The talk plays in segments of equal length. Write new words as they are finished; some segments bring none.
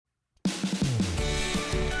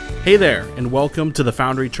Hey there, and welcome to the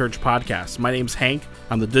Foundry Church podcast. My name's Hank.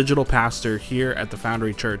 I'm the digital pastor here at the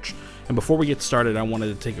Foundry Church. And before we get started, I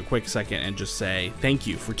wanted to take a quick second and just say thank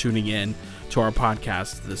you for tuning in to our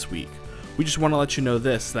podcast this week. We just want to let you know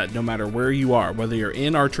this, that no matter where you are, whether you're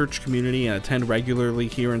in our church community and attend regularly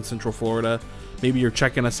here in Central Florida, maybe you're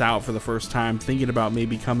checking us out for the first time, thinking about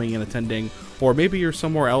maybe coming and attending, or maybe you're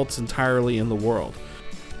somewhere else entirely in the world.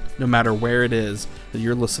 No matter where it is that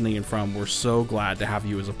you're listening in from, we're so glad to have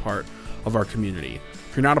you as a part of our community.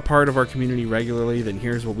 If you're not a part of our community regularly, then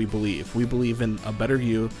here's what we believe. We believe in a better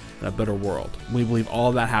you and a better world. We believe all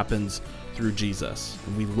of that happens through Jesus.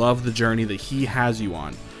 And we love the journey that he has you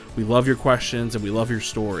on. We love your questions and we love your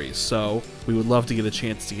stories. So we would love to get a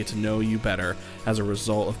chance to get to know you better as a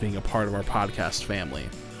result of being a part of our podcast family.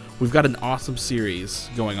 We've got an awesome series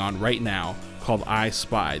going on right now called I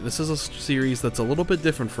Spy. This is a series that's a little bit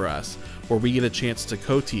different for us, where we get a chance to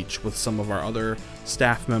co-teach with some of our other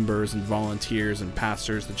staff members and volunteers and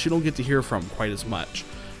pastors that you don't get to hear from quite as much.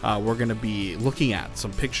 We're going to be looking at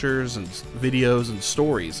some pictures and videos and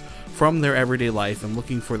stories from their everyday life and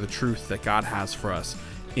looking for the truth that God has for us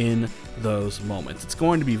in those moments. It's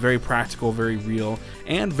going to be very practical, very real,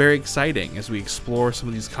 and very exciting as we explore some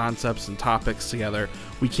of these concepts and topics together.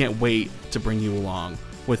 We can't wait to bring you along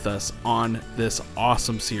with us on this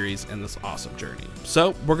awesome series and this awesome journey.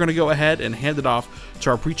 So we're going to go ahead and hand it off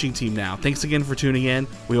to our preaching team now. Thanks again for tuning in.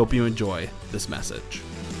 We hope you enjoy this message.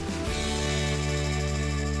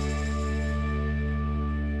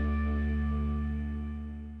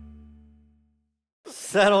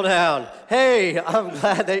 Settle down. Hey, I'm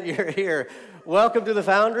glad that you're here. Welcome to the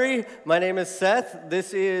Foundry. My name is Seth.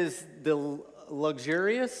 This is the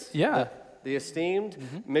luxurious, the esteemed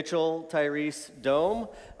Mitchell Tyrese Dome.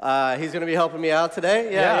 He's going to be helping me out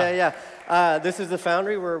today. Yeah. This is the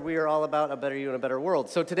Foundry, where we are all about a better you and a better world.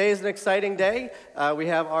 So today is an exciting day. We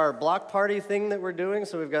have our block party thing that we're doing.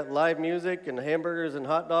 So we've got live music and hamburgers and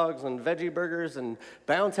hot dogs and veggie burgers and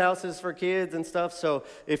bounce houses for kids and stuff. So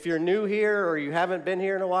if you're new here or you haven't been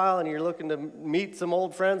here in a while and you're looking to meet some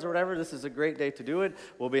old friends or whatever, this is a great day to do it.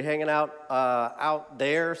 We'll be hanging out out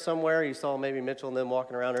there somewhere. You saw maybe Mitchell and them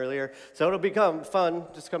walking around earlier. So it'll become fun.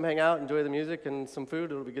 Just come hang out, enjoy the music and some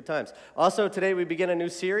food. It'll be good times. Also, today we begin a new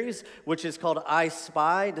series, which is called I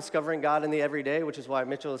Spy, Discovering God in the Everyday, which is why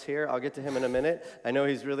Mitchell is here. I'll get to him in a minute. I know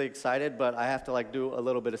he's really excited, but I have to do a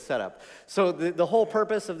little bit of setup. So the whole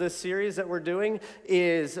purpose of this series that we're doing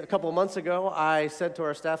is, a couple of months ago, I said to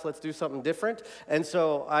our staff, let's do something different. And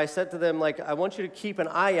so I said to them, I want you to keep an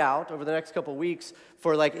eye out over the next couple of weeks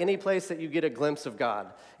for any place that you get a glimpse of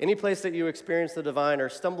God, any place that you experience the divine or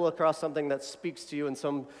stumble across something that speaks to you in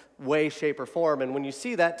some way, shape, or form. And when you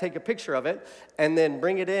see that, take a picture of it and then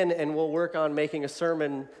bring it in, and we'll work on making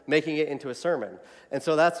it into a sermon. And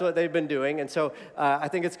so that's what they've been doing. And so I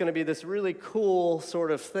think it's going to be this really cool sort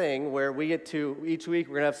of thing where we get to, each week,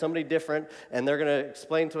 we're going to have somebody different, and they're going to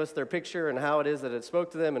explain to us their picture and how it is that it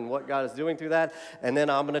spoke to them and what God is doing through that. And then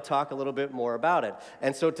I'm going to talk a little bit more about it.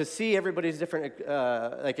 And so to see everybody's different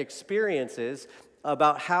experiences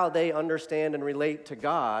about how they understand and relate to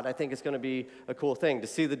God, I think it's going to be a cool thing to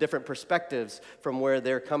see the different perspectives from where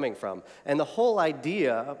they're coming from. And the whole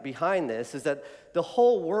idea behind this is that the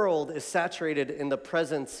whole world is saturated in the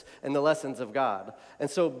presence and the lessons of God. And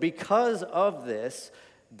so because of this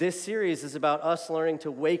series is about us learning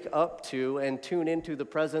to wake up to and tune into the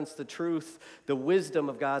presence, the truth, the wisdom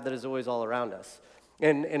of God that is always all around us.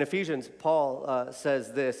 In Ephesians, Paul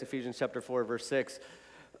says this, Ephesians chapter 4, verse 6,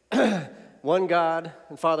 one God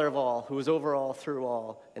and Father of all, who is over all, through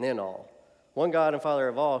all, and in all. One God and Father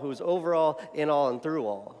of all, who is over all, in all, and through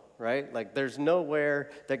all, right? There's nowhere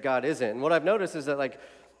that God isn't. And what I've noticed is that,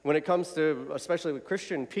 when it comes to, especially with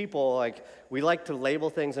Christian people, we like to label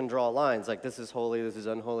things and draw lines, this is holy, this is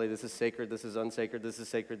unholy, this is sacred, this is unsacred, this is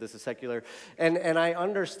sacred, this is secular. And I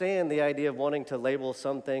understand the idea of wanting to label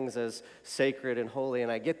some things as sacred and holy,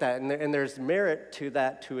 and I get that, and there's merit to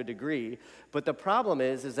that to a degree. But the problem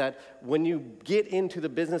is that when you get into the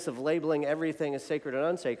business of labeling everything as sacred and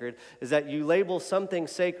unsacred, is that you label something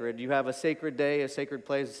sacred. You have a sacred day, a sacred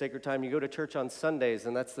place, a sacred time. You go to church on Sundays,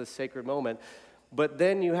 and that's the sacred moment. But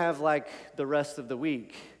then you have the rest of the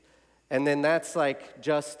week, and then that's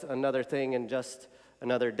just another thing and just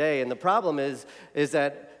another day. And the problem is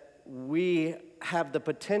that we have the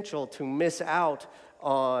potential to miss out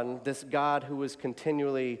on this God who is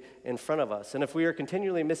continually in front of us. And if we are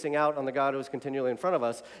continually missing out on the God who is continually in front of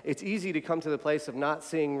us, it's easy to come to the place of not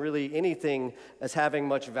seeing really anything as having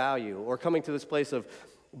much value, or coming to this place of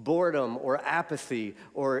boredom or apathy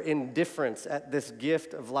or indifference at this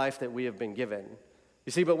gift of life that we have been given.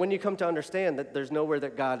 You see, but when you come to understand that there's nowhere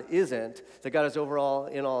that God isn't, that God is over all,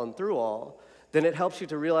 in all, and through all, then it helps you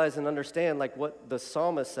to realize and understand like what the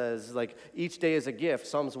psalmist says, like each day is a gift.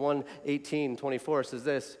 Psalms 118:24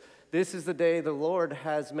 says this is the day the Lord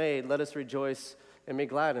has made, let us rejoice and be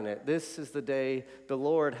glad in it. This is the day the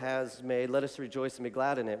Lord has made, let us rejoice and be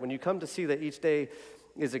glad in it. When you come to see that each day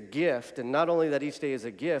is a gift, and not only that each day is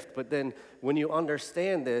a gift, but then when you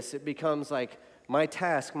understand this, it becomes like my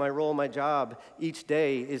task, my role, my job each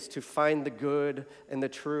day is to find the good and the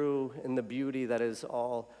true and the beauty that is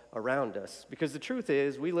all around us. Because the truth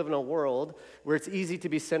is, we live in a world where it's easy to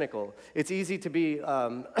be cynical. It's easy to be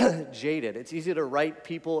jaded. It's easy to write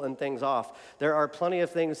people and things off. There are plenty of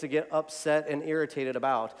things to get upset and irritated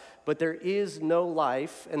about, but there is no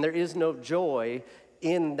life and there is no joy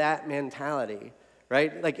in that mentality,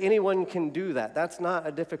 right? Like anyone can do that. That's not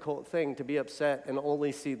a difficult thing to be upset and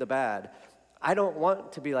only see the bad. I don't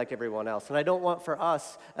want to be like everyone else, and I don't want for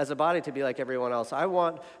us as a body to be like everyone else. I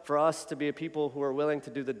want for us to be a people who are willing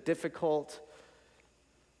to do the difficult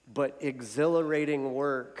but exhilarating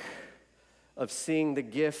work of seeing the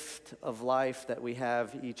gift of life that we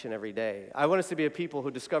have each and every day. I want us to be a people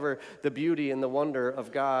who discover the beauty and the wonder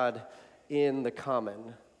of God in the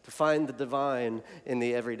common, to find the divine in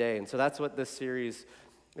the everyday. And so that's what this series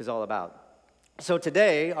is all about. So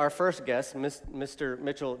today, our first guest, Mr.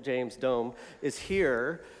 Mitchell James Dome, is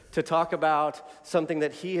here to talk about something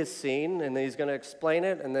that he has seen, and he's going to explain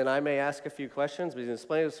it, and then I may ask a few questions, but he's going to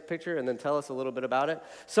explain this picture and then tell us a little bit about it.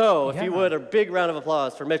 So, if you would, a big round of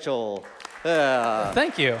applause for Mitchell.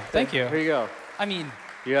 Thank you. Here you go. I mean...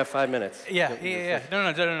 You have 5 minutes. Yeah.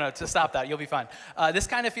 No. To stop that, you'll be fine. This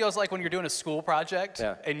kind of feels like when you're doing a school project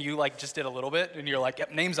and you like just did a little bit and you're like,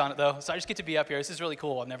 yep, name's on it though. So I just get to be up here. This is really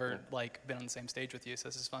cool. I've never like been on the same stage with you, so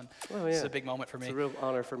this is fun. Oh, yeah. This is a big moment for me. It's a real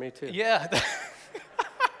honor for me too. Yeah.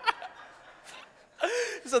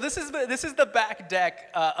 So this is the back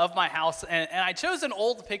deck of my house, and I chose an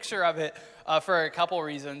old picture of it for a couple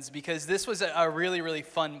reasons, because this was a really, really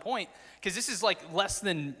fun point. Because this is like less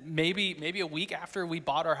than maybe a week after we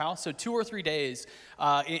bought our house, so 2 or 3 days.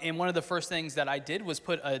 And one of the first things that I did was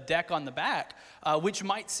put a deck on the back, which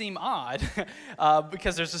might seem odd,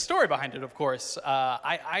 because there's a story behind it, of course.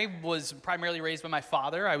 I was primarily raised by my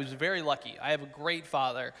father. I was very lucky. I have a great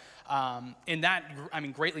father. And that, I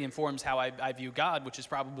mean, greatly informs how I view God, which is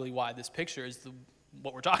probably why this picture is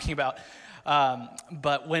what we're talking about.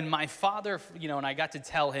 But when my father, and I got to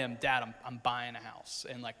tell him, Dad, I'm buying a house.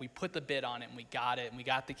 And like we put the bid on it and we got it and we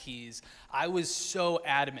got the keys. I was so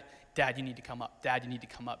adamant, Dad, you need to come up. Dad, you need to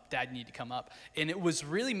come up. Dad, you need to come up. And it was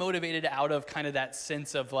really motivated out of kind of that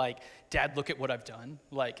sense of like, Dad, look at what I've done.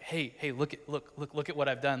 Like, hey, look at what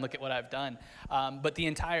I've done. Look at what I've done. But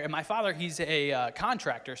and my father, he's a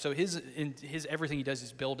contractor. So his everything he does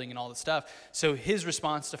is building and all this stuff. So his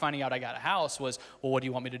response to finding out I got a house was, well, what do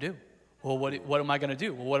you want me to do? Well, what am I going to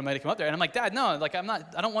do? Well, what am I to come up there? And I'm like, Dad, no, like I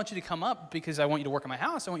don't want you to come up because I want you to work on my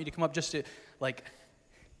house. I want you to come up just to like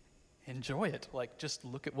enjoy it. Like, just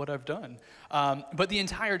look at what I've done. But the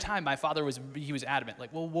entire time, my father was adamant.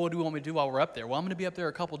 Like, well, what do you want me to do while we're up there? Well, I'm going to be up there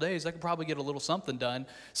a couple days. I could probably get a little something done.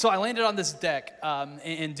 So I landed on this deck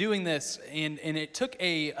and doing this, and it took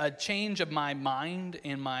a change of my mind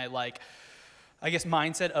and my, like, I guess,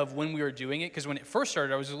 mindset of when we were doing it. Because when it first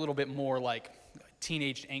started, I was a little bit more, like,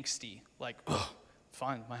 teenage angsty. Like, ugh.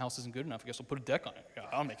 Fine, my house isn't good enough. I guess I'll put a deck on it.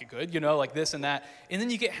 I'll make it good, like this and that. And then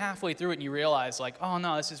you get halfway through it and you realize, like, oh,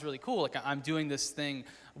 no, this is really cool. Like, I'm doing this thing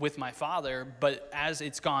with my father. But as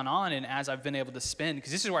it's gone on and as I've been able to spend,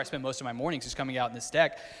 because this is where I spend most of my mornings, is coming out in this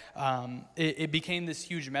deck, it became this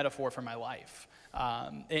huge metaphor for my life.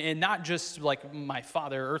 And not just like my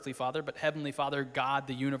father, earthly father, but heavenly father, God,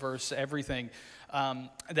 the universe, everything,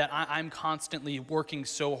 that I'm constantly working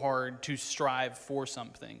so hard to strive for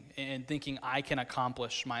something and thinking I can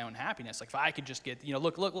accomplish my own happiness. Like if I could just get,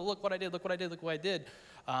 look what I did, look what I did.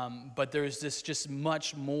 But there's this just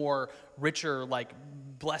much more richer like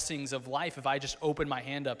blessings of life if I just open my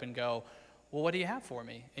hand up and go, well, what do you have for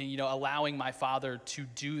me? And, allowing my father to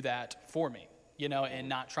do that for me. And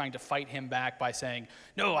not trying to fight him back by saying,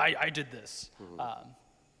 no, I did this.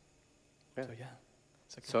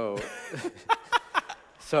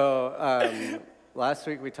 So last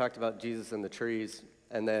week we talked about Jesus and the trees,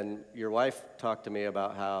 and then your wife talked to me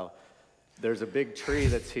about how there's a big tree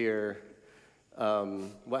that's here.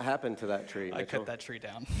 What happened to that tree, Mitchell? I cut that tree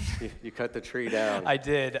down. You cut the tree down. I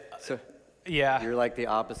did. So, yeah. You're like the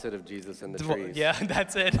opposite of Jesus and the trees. Yeah,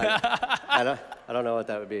 that's it. I don't know what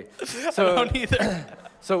that would be. So, I don't either.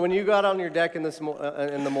 So when you got on your deck in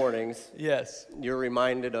the mornings, yes, you're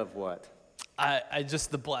reminded of what? I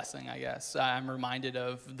just the blessing, I guess. I'm reminded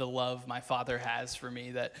of the love my father has for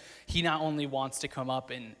me, that he not only wants to come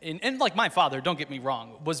up and like my father, don't get me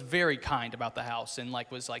wrong, was very kind about the house and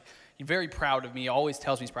like was like very proud of me, always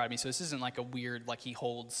tells me he's proud of me. So this isn't like a weird, like he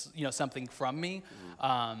holds, something from me.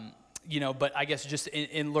 But I guess just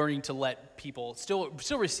in learning to let people still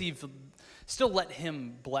let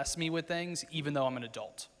him bless me with things, even though I'm an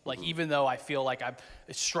adult. Like, even though I feel like I'm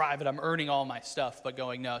striving, I'm earning all my stuff, but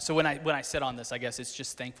going, no. So when I sit on this, I guess it's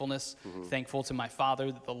just thankfulness, thankful to my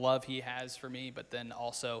father, the love he has for me, but then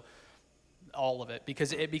also all of it,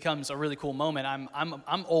 because it becomes a really cool moment.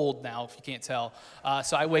 I'm old now, if you can't tell.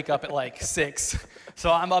 So I wake up at like 6.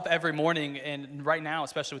 So I'm up every morning, and right now,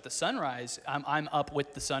 especially with the sunrise, I'm up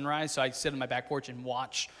with the sunrise. So I sit on my back porch and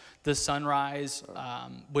watch the sunrise,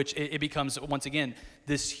 which it becomes, once again,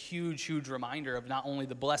 this huge, huge reminder of not only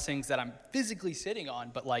the blessings that I'm physically sitting on,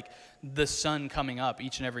 but like the sun coming up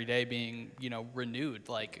each and every day being, renewed,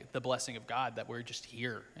 like the blessing of God that we're just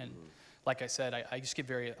here. And like I said, I just get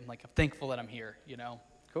I'm thankful that I'm here,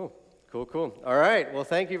 Cool. All right. Well,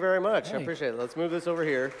 thank you very much. Hey. I appreciate it. Let's move this over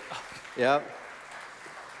here. Yeah.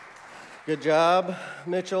 Good job,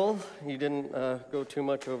 Mitchell. You didn't go too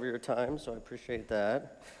much over your time, so I appreciate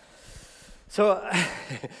that. So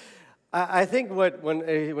I think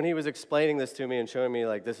when he was explaining this to me and showing me,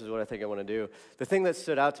 like, this is what I think I want to do, the thing that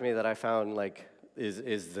stood out to me that I found, like,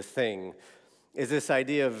 is this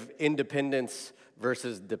idea of independence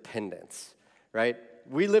versus dependence, right?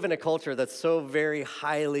 We live in a culture that's so very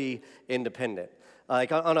highly independent.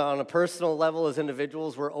 Like on a personal level as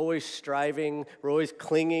individuals, we're always striving, we're always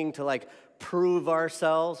clinging to like prove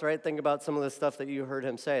ourselves, right? Think about some of the stuff that you heard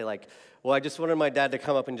him say, like, well, I just wanted my dad to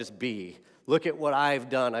come up and just be. Look at what I've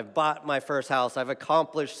done. I've bought my first house. I've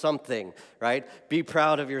accomplished something, right? Be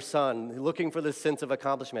proud of your son, looking for this sense of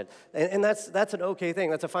accomplishment. And that's an okay thing.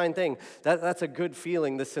 That's a fine thing. That's a good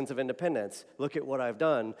feeling, this sense of independence. Look at what I've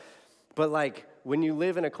done. But like when you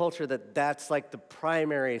live in a culture that's like the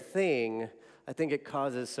primary thing, I think it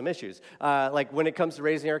causes some issues. Like when it comes to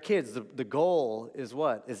raising our kids, the goal is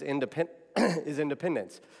what? Is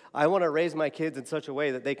independence. I want to raise my kids in such a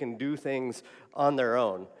way that they can do things on their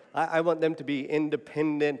own. I want them to be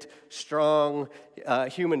independent, strong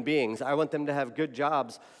human beings. I want them to have good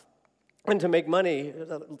jobs and to make money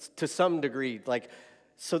to some degree, like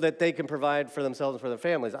so that they can provide for themselves and for their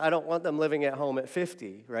families. I don't want them living at home at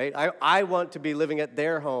 50, right? I want to be living at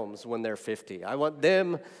their homes when they're 50. I want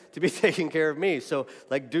them to be taking care of me. So,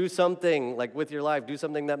 like, do something, like, with your life. Do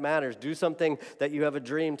something that matters. Do something that you have a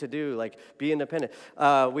dream to do. Like, be independent.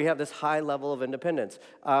 We have this high level of independence.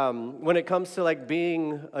 When it comes to, like,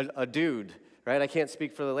 being a dude, right? I can't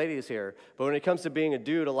speak for the ladies here. But when it comes to being a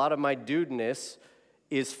dude, a lot of my dudeness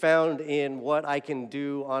is found in what I can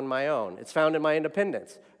do on my own. It's found in my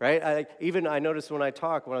independence, right? I noticed when I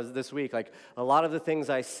talk, when I was this week, like a lot of the things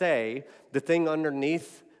I say, the thing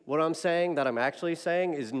underneath what I'm saying, that I'm actually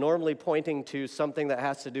saying, is normally pointing to something that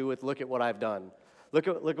has to do with, look at what I've done. Look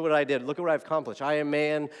at what I did. Look at what I've accomplished. I am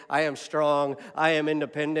man. I am strong. I am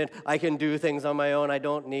independent. I can do things on my own. I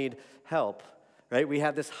don't need help, right? We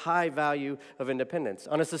have this high value of independence.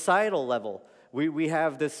 On a societal level, we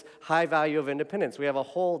have this high value of independence. We have a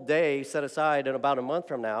whole day set aside in about a month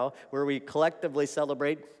from now where we collectively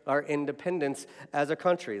celebrate our independence as a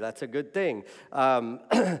country. That's a good thing.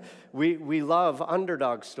 We love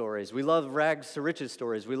underdog stories. We love rags to riches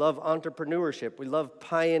stories. We love entrepreneurship. We love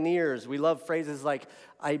pioneers. We love phrases like,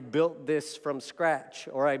 I built this from scratch,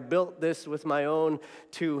 or I built this with my own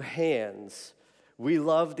 2 hands. We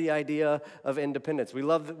love the idea of independence. We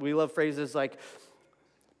love phrases like,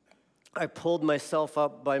 I pulled myself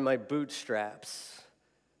up by my bootstraps,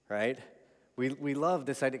 right? We love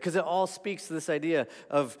this idea because it all speaks to this idea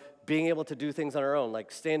of being able to do things on our own,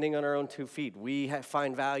 like standing on our own 2 feet. We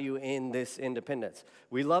find value in this independence.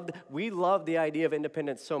 We love the idea of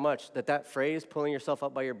independence so much that phrase, pulling yourself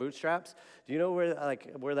up by your bootstraps, do you know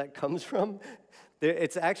where that comes from?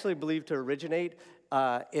 It's actually believed to originate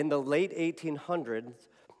in the late 1800s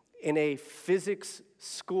in a physics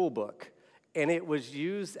school book. And it was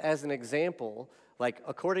used as an example, like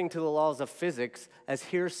according to the laws of physics, as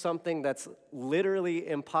here's something that's literally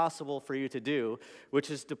impossible for you to do, which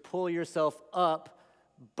is to pull yourself up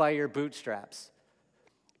by your bootstraps.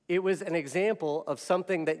 It was an example of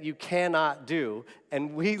something that you cannot do,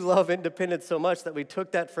 and we love independence so much that we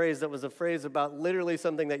took that phrase that was a phrase about literally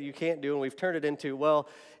something that you can't do, and we've turned it into, well,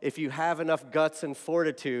 if you have enough guts and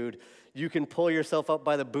fortitude, you can pull yourself up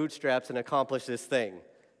by the bootstraps and accomplish this thing,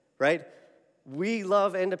 right? We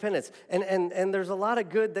love independence, and there's a lot of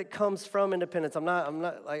good that comes from independence.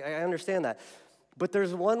 I understand that, But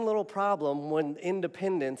there's one little problem when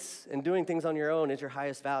independence and doing things on your own is your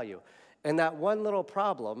highest value. And that one little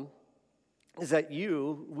problem is that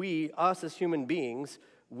us as human beings,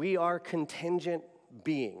 we are contingent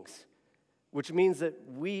beings, which means that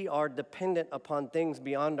we are dependent upon things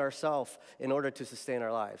beyond ourselves in order to sustain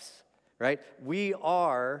our lives, right? We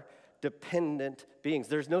are dependent beings.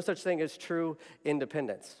 There's no such thing as true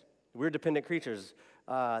independence. We're dependent creatures.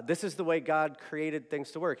 This is the way God created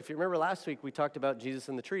things to work. If you remember last week, we talked about Jesus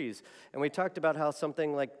and the trees, and we talked about how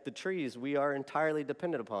something like the trees we are entirely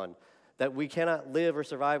dependent upon, that we cannot live or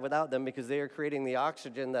survive without them because they are creating the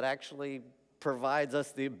oxygen that actually provides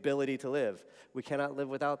us the ability to live. We cannot live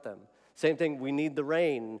without them. Same thing, we need the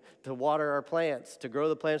rain to water our plants, to grow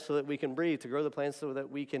the plants so that we can breathe, to grow the plants so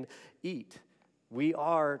that we can eat. We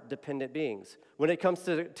are dependent beings. When it comes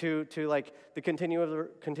to like the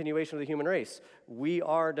continuation of the human race, we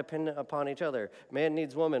are dependent upon each other. Man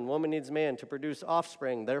needs woman needs man to produce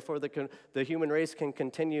offspring. Therefore, the human race can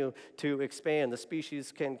continue to expand. The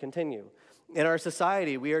species can continue. In our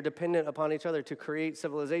society, we are dependent upon each other to create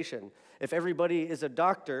civilization. If everybody is a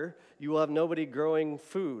doctor, you will have nobody growing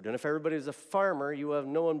food. And if everybody is a farmer, you will have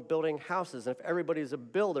no one building houses. And if everybody is a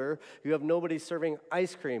builder, you have nobody serving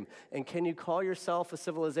ice cream. And can you call yourself a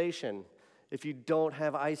civilization if you don't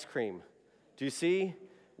have ice cream? Do you see?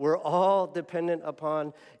 We're all dependent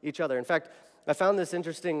upon each other. In fact, I found this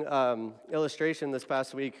interesting illustration this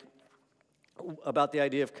past week about the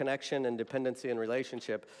idea of connection and dependency and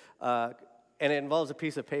relationship. And it involves a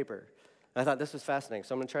piece of paper. And I thought this was fascinating,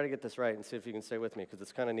 so I'm going to try to get this right and see if you can stay with me, because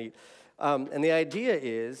it's kind of neat. And the idea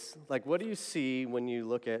is, like, what do you see when you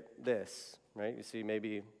look at this, right? You see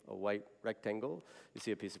maybe a white rectangle. You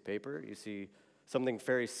see a piece of paper. You see something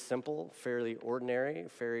very simple, fairly ordinary,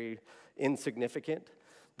 very insignificant.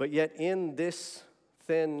 But yet in this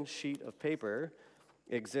thin sheet of paper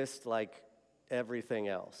exists, like, everything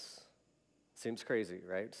else. Seems crazy,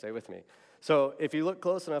 right? Stay with me. So if you look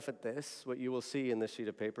close enough at this, what you will see in this sheet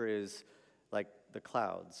of paper is like the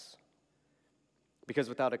clouds. Because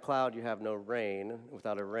without a cloud, you have no rain.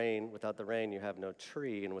 Without the rain, you have no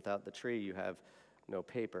tree. And without the tree, you have no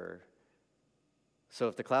paper. So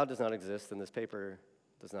if the cloud does not exist, then this paper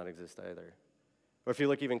does not exist either. Or if you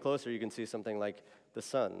look even closer, you can see something like the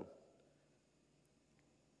sun.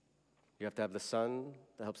 You have to have the sun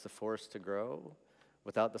that helps the forest to grow.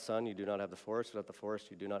 Without the sun, you do not have the forest. Without the forest,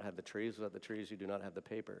 you do not have the trees. Without the trees, you do not have the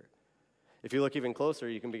paper. If you look even closer,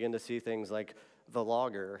 you can begin to see things like the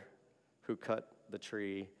logger who cut the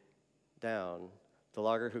tree down. The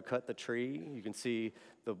logger who cut the tree, you can see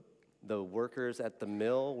the workers at the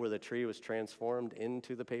mill where the tree was transformed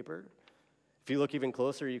into the paper. If you look even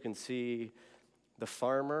closer, you can see the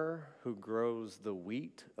farmer who grows the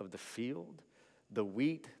wheat of the field, the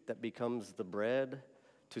wheat that becomes the bread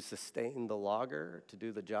to sustain the logger, to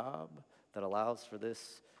do the job that allows for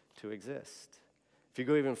this to exist. If you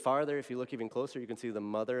go even farther, if you look even closer, you can see the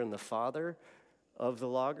mother and the father of the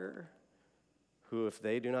logger, who, if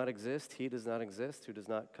they do not exist, he does not exist, who does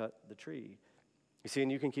not cut the tree. You see, and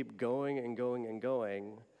you can keep going and going and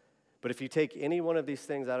going, but if you take any one of these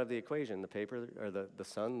things out of the equation, the paper, or the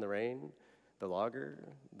sun, the rain, the logger,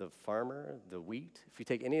 the farmer, the wheat, if you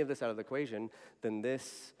take any of this out of the equation, then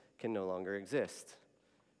this can no longer exist.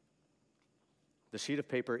 The sheet of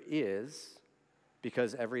paper is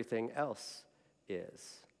because everything else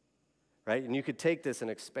is, right? And you could take this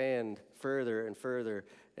and expand further and further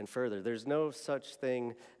and further. There's no such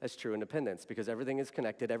thing as true independence because everything is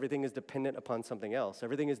connected. Everything is dependent upon something else.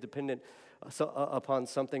 Everything is dependent upon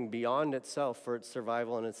something beyond itself for its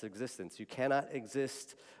survival and its existence. You cannot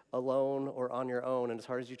exist alone or on your own, and as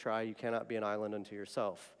hard as you try, you cannot be an island unto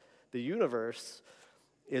yourself. The universe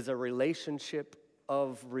is a relationship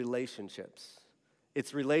of relationships.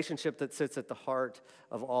 It's relationship that sits at the heart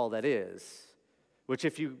of all that is, which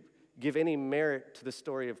if you give any merit to the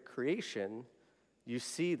story of creation, you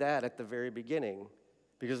see that at the very beginning.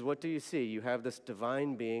 Because what do you see? You have this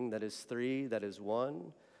divine being that is three, that is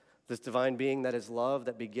one, this divine being that is love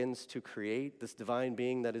that begins to create, this divine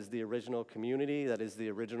being that is the original community, that is the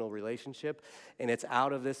original relationship, and it's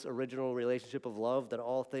out of this original relationship of love that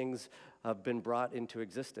all things have been brought into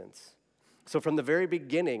existence. So from the very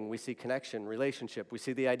beginning, we see connection, relationship. We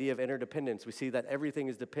see the idea of interdependence. We see that everything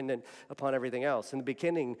is dependent upon everything else. In the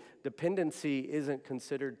beginning, dependency isn't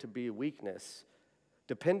considered to be weakness.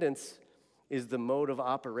 Dependence is the mode of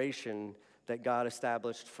operation that God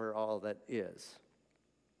established for all that is.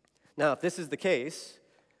 Now, if this is the case,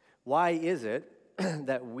 why is it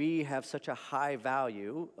that we have such a high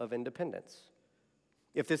value of independence?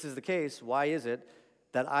 If this is the case, why is it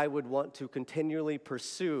that I would want to continually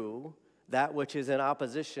pursue that which is in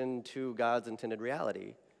opposition to God's intended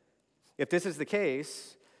reality. If this is the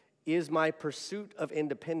case, is my pursuit of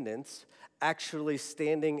independence actually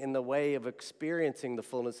standing in the way of experiencing the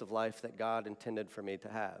fullness of life that God intended for me to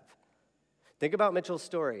have? Think about Mitchell's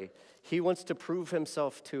story. He wants to prove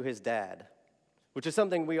himself to his dad, which is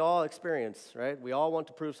something we all experience, right? We all want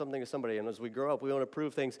to prove something to somebody, and as we grow up, we want to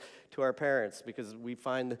prove things to our parents because we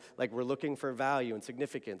find like we're looking for value and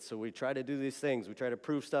significance, so we try to do these things. We try to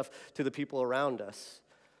prove stuff to the people around us.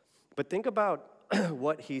 But think about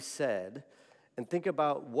what he said, and think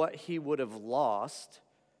about what he would have lost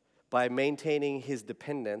by maintaining his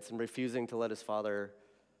dependence and refusing to let his father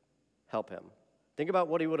help him. Think about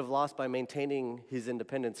what he would have lost by maintaining his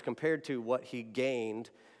independence compared to what he gained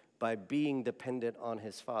by being dependent on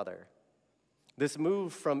his father. This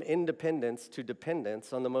move from independence to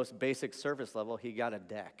dependence on the most basic surface level, he got a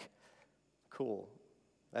deck. Cool.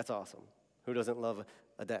 That's awesome. Who doesn't love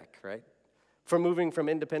a deck, right? From moving from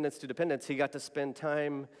independence to dependence, he got to spend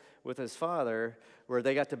time with his father where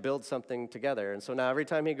they got to build something together. And so now every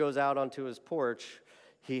time he goes out onto his porch,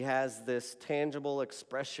 he has this tangible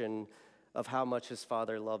expression of how much his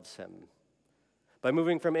father loves him. By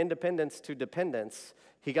moving from independence to dependence,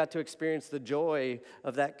 he got to experience the joy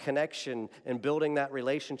of that connection and building that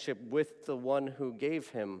relationship with the one who gave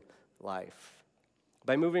him life.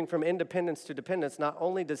 By moving from independence to dependence, not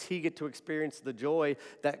only does he get to experience the joy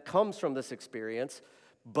that comes from this experience,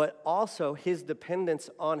 but also his dependence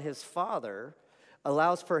on his father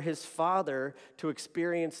allows for his father to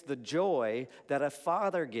experience the joy that a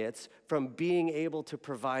father gets from being able to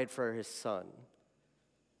provide for his son.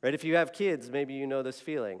 Right? If you have kids, maybe you know this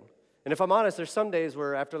feeling. And if I'm honest, there's some days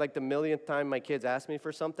where after like the millionth time my kids ask me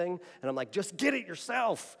for something, and I'm like, just get it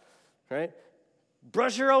yourself, right?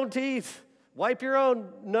 Brush your own teeth, wipe your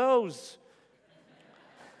own nose,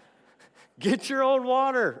 get your own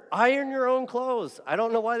water, iron your own clothes. I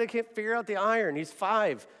don't know why they can't figure out the iron. He's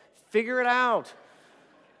 5. Figure it out.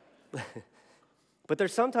 But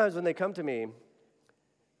there's sometimes when they come to me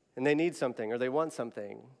and they need something or they want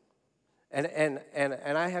something, and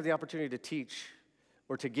I have the opportunity to teach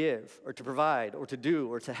or to give or to provide or to do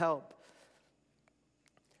or to help.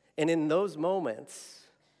 And in those moments,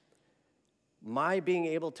 my being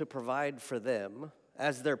able to provide for them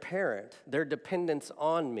as their parent, their dependence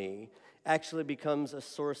on me, actually becomes a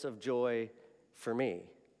source of joy for me.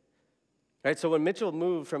 Right, so when Mitchell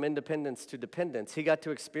moved from independence to dependence, he got to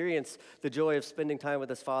experience the joy of spending time with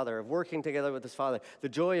his father, of working together with his father, the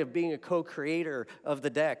joy of being a co-creator of the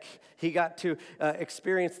deck. He got to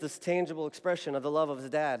experience this tangible expression of the love of his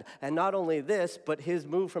dad. And not only this, but his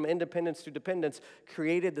move from independence to dependence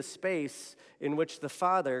created the space in which the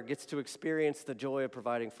father gets to experience the joy of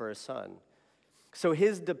providing for his son. So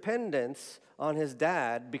his dependence on his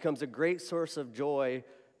dad becomes a great source of joy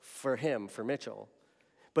for him, for Mitchell.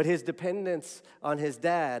 But his dependence on his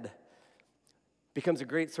dad becomes a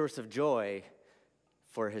great source of joy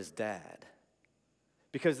for his dad.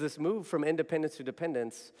 Because this move from independence to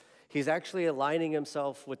dependence, he's actually aligning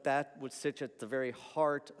himself with that which sits at the very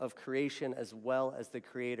heart of creation as well as the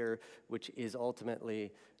Creator, which is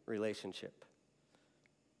ultimately relationship.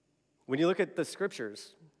 When you look at the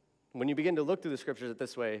scriptures, when you begin to look through the scriptures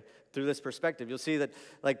this way, through this perspective, you'll see that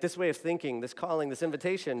like this way of thinking, this calling, this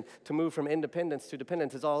invitation to move from independence to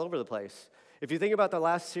dependence is all over the place. If you think about the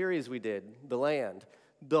last series we did, The Land,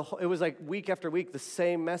 it was like week after week, the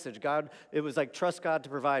same message. It was like trust God to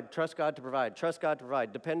provide, trust God to provide, trust God to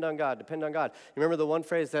provide, depend on God, depend on God. You remember the one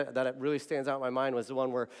phrase that really stands out in my mind was the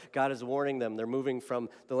one where God is warning them. They're moving from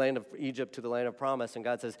the land of Egypt to the land of promise, and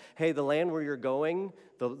God says, hey, the land where you're going,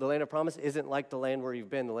 the land of promise isn't like the land where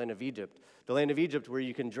you've been, the land of Egypt. The land of Egypt where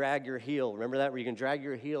you can drag your heel. Remember that? Where you can drag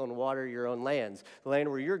your heel and water your own lands. The land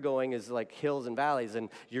where you're going is like hills and valleys, and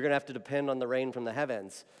you're going to have to depend on the rain from the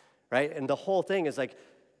heavens. Right? And the whole thing is like,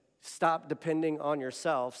 stop depending on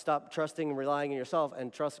yourself, stop trusting and relying on yourself,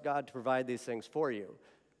 and trust God to provide these things for you.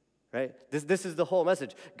 Right? This is the whole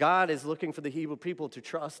message. God is looking for the Hebrew people to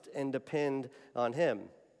trust and depend on Him.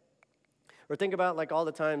 Or think about like all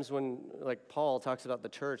the times when like Paul talks about the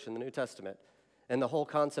church in the New Testament and the whole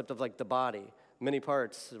concept of like the body, many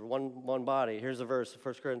parts, one body. Here's a verse,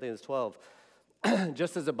 1 Corinthians 12.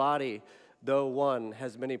 Just as a body, though one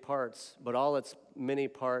has many parts, but all its many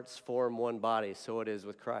parts form one body, so it is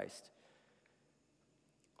with Christ.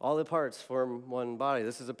 All the parts form one body.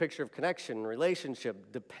 This is a picture of connection,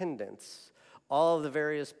 relationship, dependence. All of the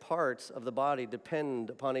various parts of the body depend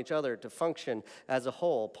upon each other to function as a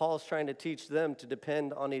whole. Paul's trying to teach them to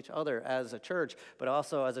depend on each other as a church, but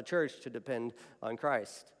also as a church to depend on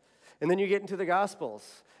Christ. And then you get into the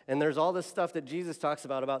Gospels, And there's all this stuff that Jesus talks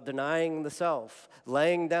about denying the self,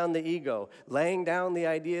 laying down the ego, laying down the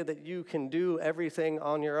idea that you can do everything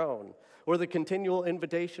on your own, or the continual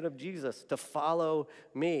invitation of Jesus to follow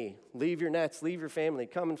me. Leave your nets, leave your family,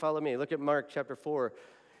 come and follow me. Look at Mark chapter 4,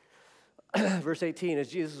 verse 18. As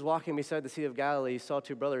Jesus was walking beside the Sea of Galilee, he saw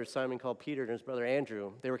two brothers, Simon called Peter and his brother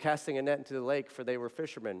Andrew. They were casting a net into the lake, for they were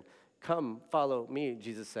fishermen. Come, follow me,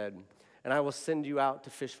 Jesus said, and I will send you out to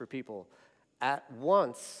fish for people. At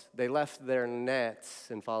once, they left their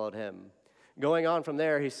nets and followed him. Going on from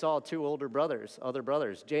there, he saw two other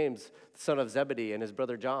brothers, James, the son of Zebedee, and his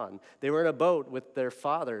brother John. They were in a boat with their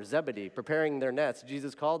father, Zebedee, preparing their nets.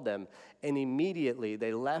 Jesus called them, and immediately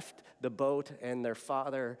they left the boat and their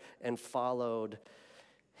father and followed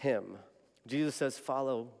him. Jesus says,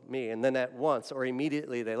 follow me, and then at once or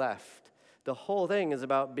immediately they left. The whole thing is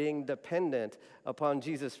about being dependent upon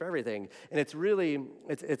Jesus for everything. And it's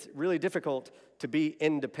really difficult to be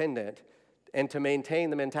independent and to maintain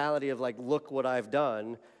the mentality of like, look what I've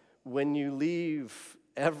done, when you leave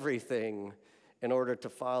everything in order to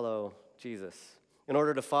follow Jesus. In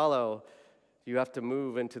order to follow, you have to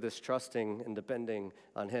move into this trusting and depending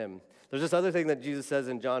on him. There's this other thing that Jesus says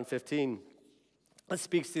in John 15 that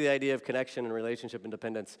speaks to the idea of connection and relationship and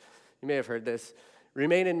dependence. You may have heard this.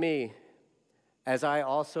 Remain in me, as I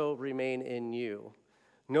also remain in you.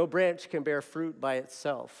 No branch can bear fruit by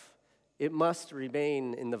itself. It must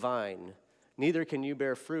remain in the vine. Neither can you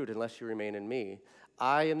bear fruit unless you remain in me.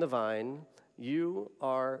 I am the vine, you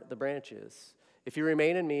are the branches. If you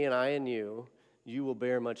remain in me and I in you, you will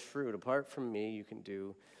bear much fruit. Apart from me, you can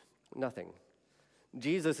do nothing.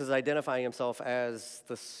 Jesus is identifying himself as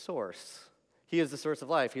the source. He is the source of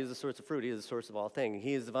life. He is the source of fruit. He is the source of all things.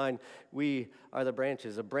 He is the vine. We are the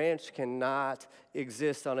branches. A branch cannot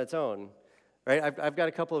exist on its own, right? I've got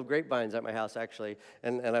a couple of grapevines at my house, actually,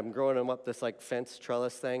 and I'm growing them up this, like, fence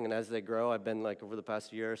trellis thing, and as they grow, I've been, like, over the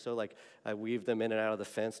past year or so, like, I weave them in and out of the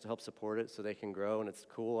fence to help support it so they can grow, and it's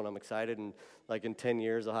cool, and I'm excited, and, like, in 10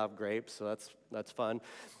 years, I'll have grapes, so that's fun.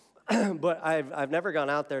 But I've never gone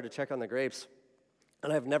out there to check on the grapes,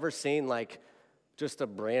 and I've never seen, like, just a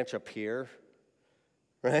branch appear,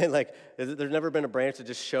 right? Like, there's never been a branch that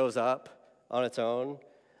just shows up on its own.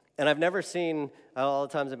 And I've never seen, all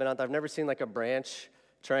the times I've been out there, I've never seen like a branch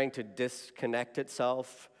trying to disconnect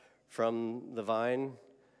itself from the vine.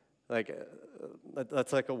 Like,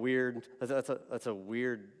 that's like a weird, that's a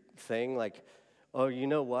weird thing. Like, oh, you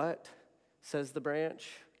know what, says the branch?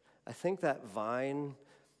 I think that vine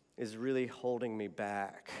is really holding me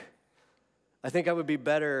back. I think I would be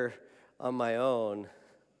better on my own.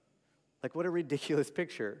 Like, what a ridiculous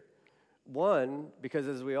picture. One, because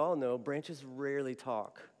as we all know, branches rarely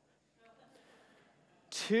talk.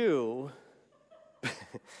 Two,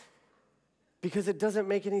 because it doesn't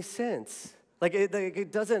make any sense. Like,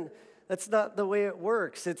 it doesn't, that's not the way it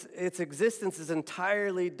works. Its existence is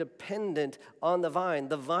entirely dependent on the vine.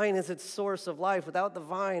 The vine is its source of life. Without the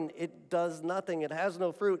vine, it does nothing. It has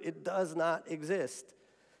no fruit. It does not exist.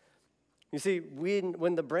 You see,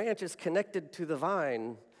 when the branch is connected to the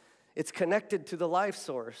vine, it's connected to the life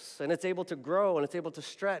source, and it's able to grow, and it's able to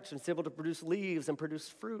stretch, and it's able to produce leaves and produce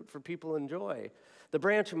fruit for people to enjoy. The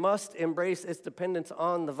branch must embrace its dependence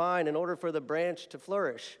on the vine in order for the branch to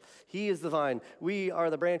flourish. He is the vine. We are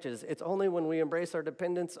the branches. It's only when we embrace our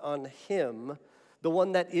dependence on him, the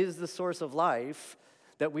one that is the source of life,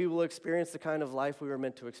 that we will experience the kind of life we were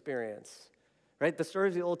meant to experience. Right? The story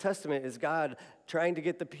of the Old Testament is God trying to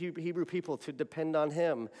get the Hebrew people to depend on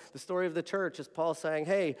him. The story of the church is Paul saying,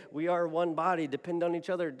 hey, we are one body, depend on each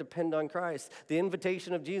other, depend on Christ. The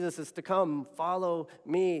invitation of Jesus is to come, follow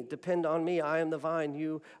me, depend on me. I am the vine,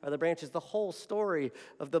 you are the branches. The whole story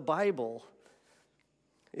of the Bible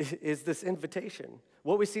is this invitation.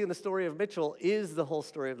 What we see in the story of Mitchell is the whole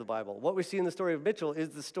story of the Bible. What we see in the story of Mitchell is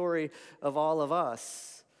the story of all of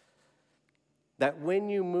us. That when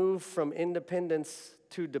you move from independence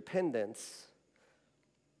to dependence,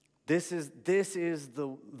 this is the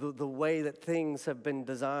way that things have been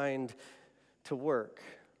designed to work.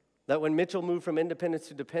 That when Mitchell moved from independence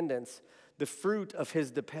to dependence, the fruit of his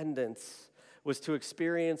dependence was to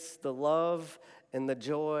experience the love and the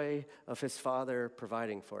joy of his Father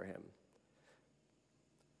providing for him.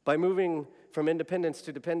 By moving from independence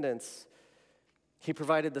to dependence, he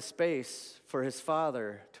provided the space for his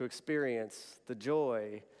Father to experience the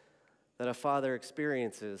joy that a father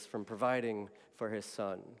experiences from providing for his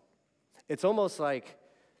son. It's almost like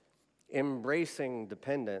embracing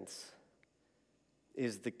dependence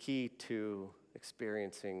is the key to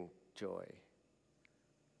experiencing joy.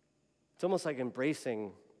 It's almost like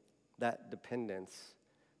embracing that dependence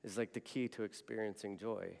is like the key to experiencing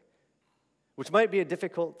joy. which might be a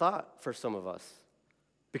difficult thought for some of us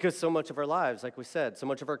because so much of our lives, like we said, so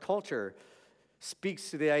much of our culture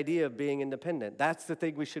speaks to the idea of being independent. That's the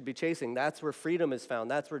thing we should be chasing. That's where freedom is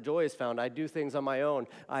found. That's where joy is found. I do things on my own.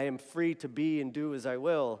 I am free to be and do as I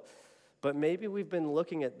will. But maybe we've been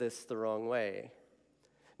looking at this the wrong way.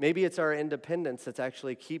 Maybe it's our independence that's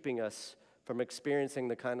actually keeping us from experiencing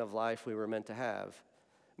the kind of life we were meant to have.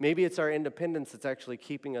 Maybe it's our independence that's actually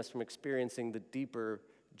keeping us from experiencing the deeper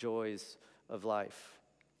joys of life.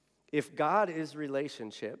 If God is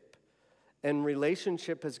relationship, and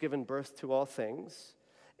relationship has given birth to all things,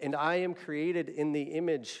 and I am created in the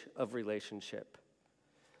image of relationship,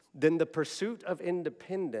 then the pursuit of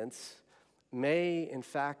independence may, in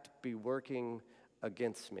fact, be working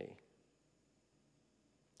against me.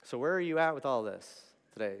 So where are you at with all this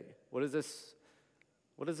today? What does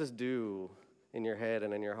this do in your head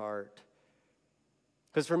and in your heart?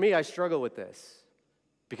 Because for me, I struggle with this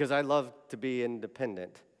because I love to be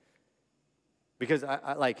independent. Because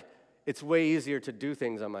it's way easier to do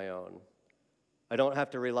things on my own. I don't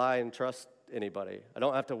have to rely and trust anybody. I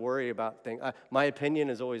don't have to worry about things. My opinion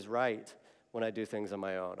is always right when I do things on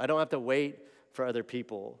my own. I don't have to wait for other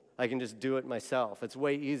people. I can just do it myself. It's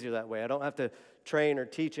way easier that way. I don't have to train or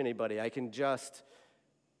teach anybody. I can just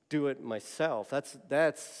do it myself.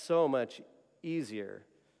 That's so much easier.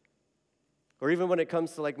 Or even when it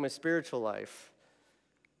comes to my spiritual life,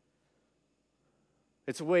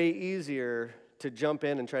 it's way easier to jump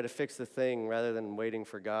in and try to fix the thing rather than waiting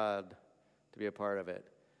for God to be a part of it.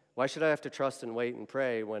 Why should I have to trust and wait and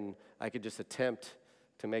pray when I could just attempt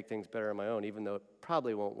to make things better on my own, even though it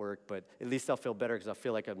probably won't work, but at least I'll feel better because I'll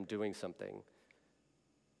feel like I'm doing something.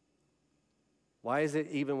 Why is it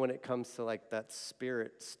even when it comes to that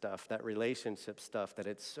spirit stuff, that relationship stuff, that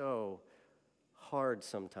it's so hard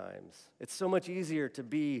sometimes? It's so much easier to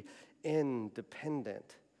be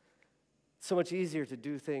independent. It's so much easier to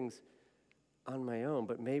do things on my own,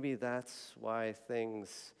 but maybe that's why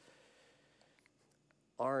things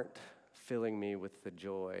aren't filling me with the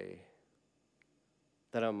joy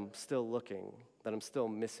that I'm still looking, that I'm still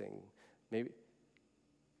missing. Maybe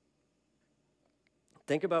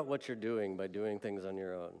think about what you're doing by doing things on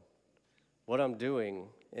your own. What I'm doing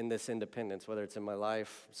in this independence, whether it's in my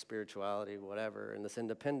life, spirituality, whatever, in this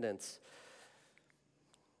independence,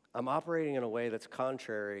 I'm operating in a way that's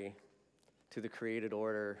contrary to the created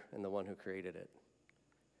order and the one who created it.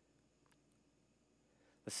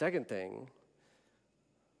 The second thing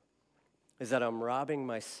is that I'm robbing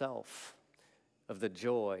myself of the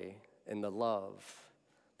joy and the love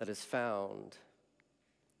that is found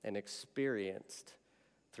and experienced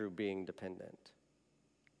through being dependent.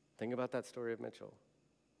 Think about that story of Mitchell,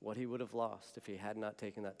 what he would have lost if he had not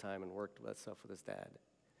taken that time and worked that stuff with his dad.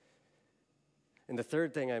 And the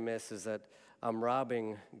third thing I miss is that I'm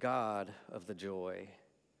robbing God of the joy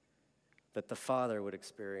that the Father would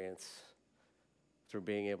experience through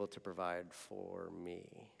being able to provide for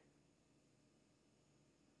me.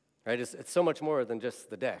 Right? It's so much more than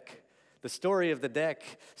just the deck. The story of the deck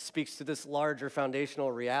speaks to this larger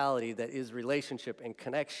foundational reality that is relationship and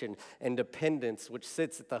connection and dependence, which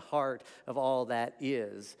sits at the heart of all that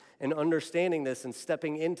is. And understanding this and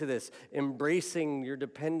stepping into this, embracing your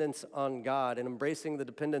dependence on God and embracing the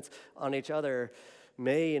dependence on each other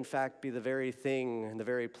may, in fact, be the very thing and the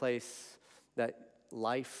very place that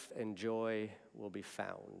life and joy will be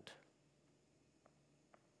found.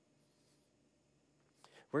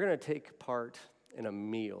 We're going to take part in a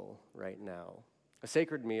meal right now, a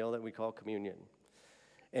sacred meal that we call communion.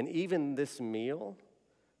 And even this meal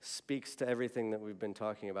speaks to everything that we've been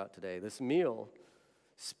talking about today. This meal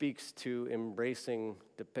speaks to embracing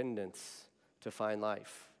dependence to find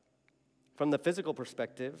life. From the physical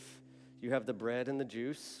perspective, you have the bread and the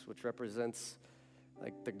juice, which represents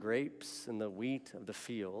the grapes and the wheat of the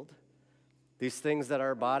field. These things that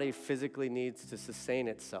our body physically needs to sustain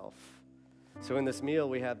itself. So in this meal,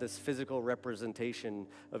 we have this physical representation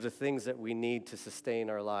of the things that we need to sustain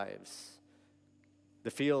our lives.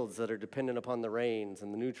 The fields that are dependent upon the rains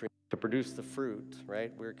and the nutrients to produce the fruit,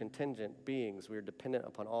 right? We're contingent beings. We're dependent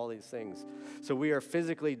upon all these things. So we are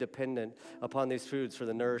physically dependent upon these foods for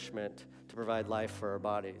the nourishment to provide life for our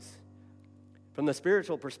bodies. From the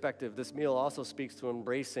spiritual perspective, this meal also speaks to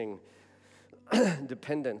embracing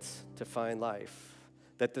dependence to find life.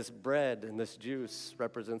 That this bread and this juice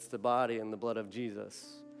represents the body and the blood of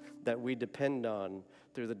Jesus that we depend on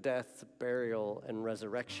through the death, burial, and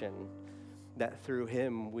resurrection, that through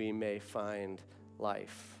him we may find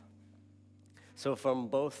life. So from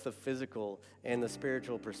both the physical and the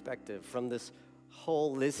spiritual perspective, from this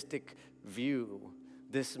holistic view,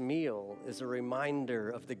 this meal is a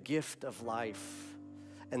reminder of the gift of life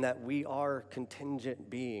and that we are contingent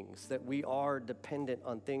beings, that we are dependent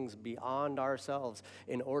on things beyond ourselves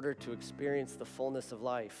in order to experience the fullness of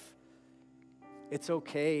life. It's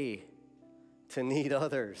okay to need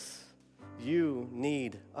others. You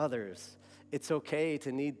need others. It's okay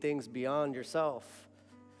to need things beyond yourself.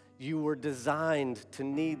 You were designed to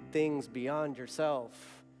need things beyond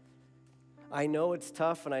yourself. I know it's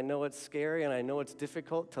tough, and I know it's scary, and I know it's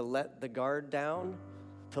difficult to let the guard down,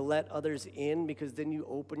 to let others in, because then you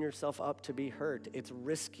open yourself up to be hurt. It's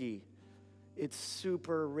risky. It's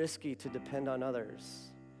super risky to depend on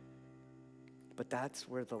others. But that's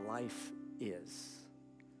where the life is,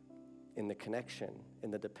 in the connection,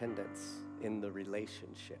 in the dependence, in the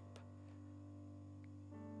relationship.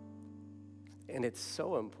 And it's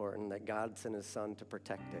so important that God sent his son to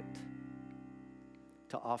protect it,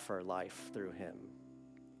 to offer life through him.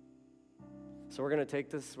 So we're going to take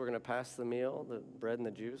this, we're going to pass the meal, the bread and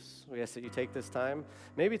the juice. We ask that you take this time.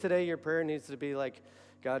 Maybe today your prayer needs to be like,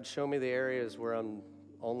 God, show me the areas where I'm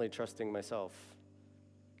only trusting myself.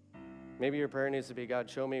 Maybe your prayer needs to be, God,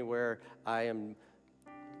 show me where I am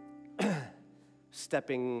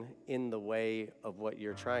stepping in the way of what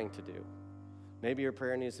you're trying to do. Maybe your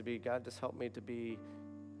prayer needs to be, God, just help me to be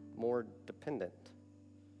more dependent.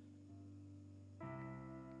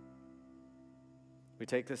 We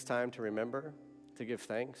take this time to remember, to give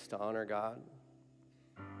thanks, to honor God,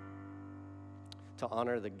 to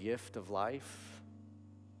honor the gift of life,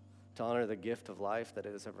 to honor the gift of life that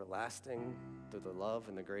is everlasting through the love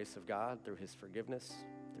and the grace of God, through his forgiveness,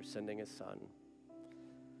 through sending his son.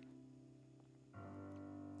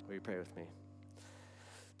 Will you pray with me?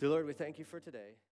 Dear Lord, we thank you for today.